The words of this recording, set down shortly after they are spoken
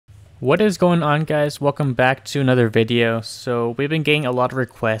What is going on, guys? Welcome back to another video. So we've been getting a lot of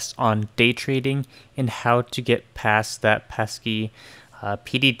requests on day trading and how to get past that pesky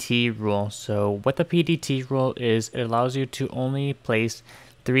PDT rule. So what the PDT rule is, it allows you to only place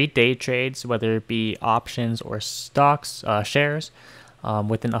 3 day trades, whether it be options or stocks, shares,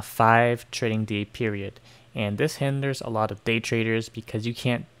 within a 5 trading day period. And this hinders a lot of day traders because you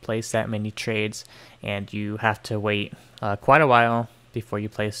can't place that many trades and you have to wait quite a while before you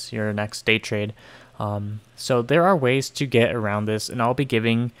place your next day trade. So there are ways to get around this, and I'll be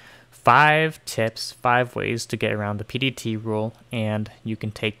giving 5 tips, 5 ways to get around the PDT rule, and you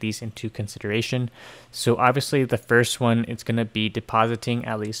can take these into consideration. So obviously the first one, it's going to be depositing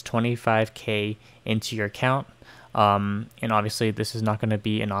at least 25K into your account. And obviously this is not going to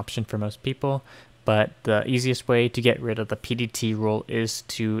be an option for most people, but the easiest way to get rid of the PDT rule is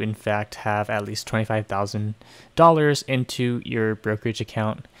to, in fact, have at least $25,000 into your brokerage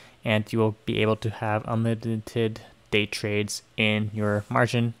account, and you will be able to have unlimited day trades in your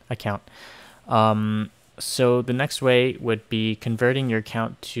margin account. So the next way would be converting your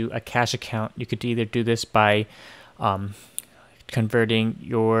account to a cash account. You could either do this by converting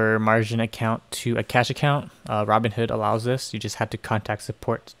your margin account to a cash account. Robinhood allows this. You just have to contact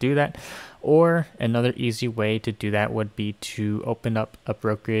support to do that. Or another easy way to do that would be to open up a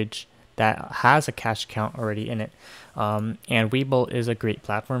brokerage that has a cash account already in it. And Webull is a great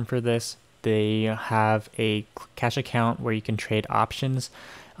platform for this. They have a cash account where you can trade options.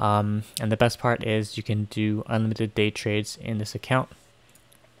 And the best part is you can do unlimited day trades in this account.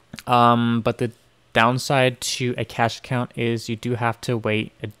 But the downside to a cash account is you do have to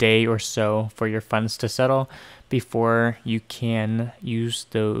wait a day or so for your funds to settle before you can use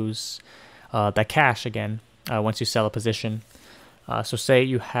those that cash again once you sell a position. So say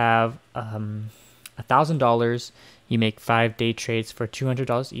you have $1,000, you make 5 day trades for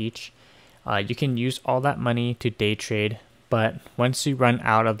 $200 each. You can use all that money to day trade, but once you run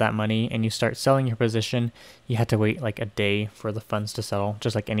out of that money and you start selling your position, you have to wait like a day for the funds to settle,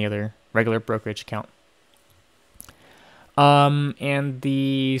 just like any other regular brokerage account. And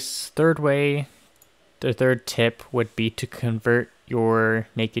the third tip would be to convert your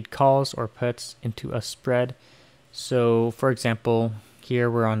naked calls or puts into a spread. So for example, here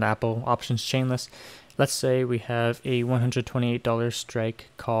we're on the Apple options chain list. Let's say we have a $128 strike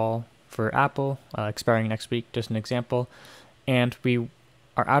call for Apple expiring next week, just an example, and we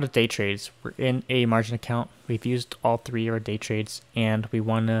are out of day trades. We're in a margin account. We've used all 3 of our day trades, and we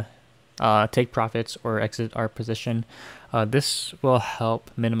want to take profits or exit our position. This will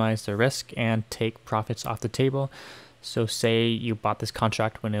help minimize the risk and take profits off the table. So say you bought this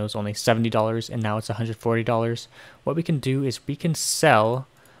contract when it was only $70 and now it's $140. What we can do is we can sell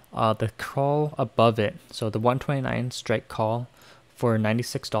the call above it, so the 129 strike call, for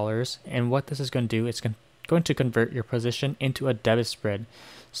 $96. And what this is going to do, it's going to convert your position into a debit spread.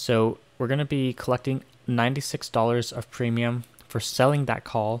 So we're going to be collecting $96 of premium for selling that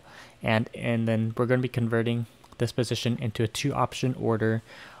call, and then we're going to be converting this position into a 2 option order,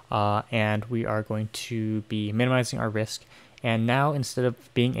 and we are going to be minimizing our risk. And now, instead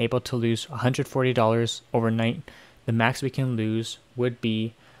of being able to lose $140 overnight, the max we can lose would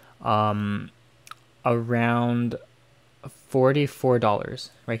be around $44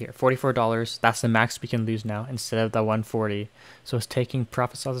 right here. $44, that's the max we can lose now instead of the $140. So it's taking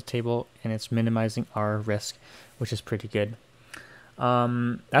profits off the table and it's minimizing our risk, which is pretty good.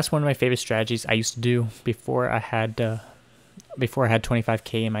 That's one of my favorite strategies I used to do before I had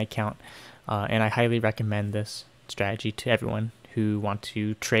 25K in my account, and I highly recommend this strategy to everyone who want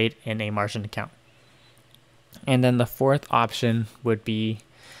to trade in a margin account. And then the 4th option would be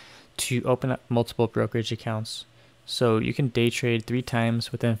to open up multiple brokerage accounts. So you can day trade 3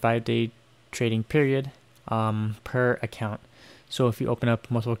 times within a 5-day trading period per account. So if you open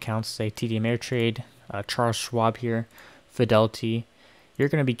up multiple accounts, say TD Ameritrade, Charles Schwab here, Fidelity, you're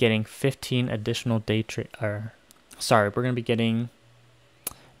going to be getting 15 additional day trade. We're going to be getting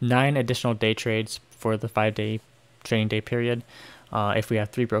 9 additional day trades for the 5-day trading day period. If we have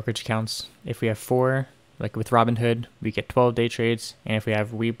 3 brokerage accounts, if we have 4, like with Robinhood, we get 12 day trades. And if we have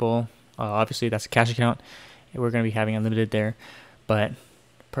Webull, obviously that's a cash account, we're going to be having unlimited there. But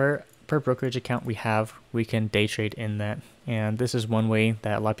per brokerage account we can day trade in that. And this is one way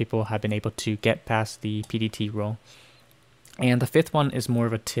that a lot of people have been able to get past the PDT rule. And the 5th one is more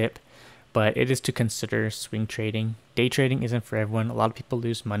of a tip, but it is to consider swing trading. Day trading isn't for everyone. A lot of people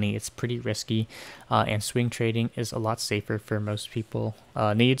lose money. It's pretty risky, and swing trading is a lot safer for most people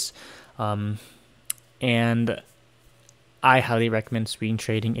needs. And I highly recommend swing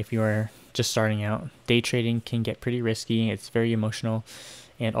trading if you are just starting out. Day trading can get pretty risky. It's very emotional,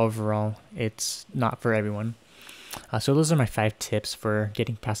 and overall it's not for everyone. So those are my 5 tips for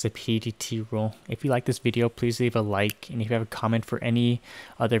getting past the PDT rule. If you like this video, please leave a like, and if you have a comment for any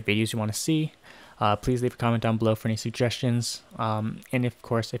other videos you want to see, please leave a comment down below for any suggestions. And of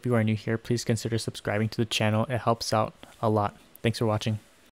course, if you are new here, please consider subscribing to the channel. It helps out a lot. Thanks for watching.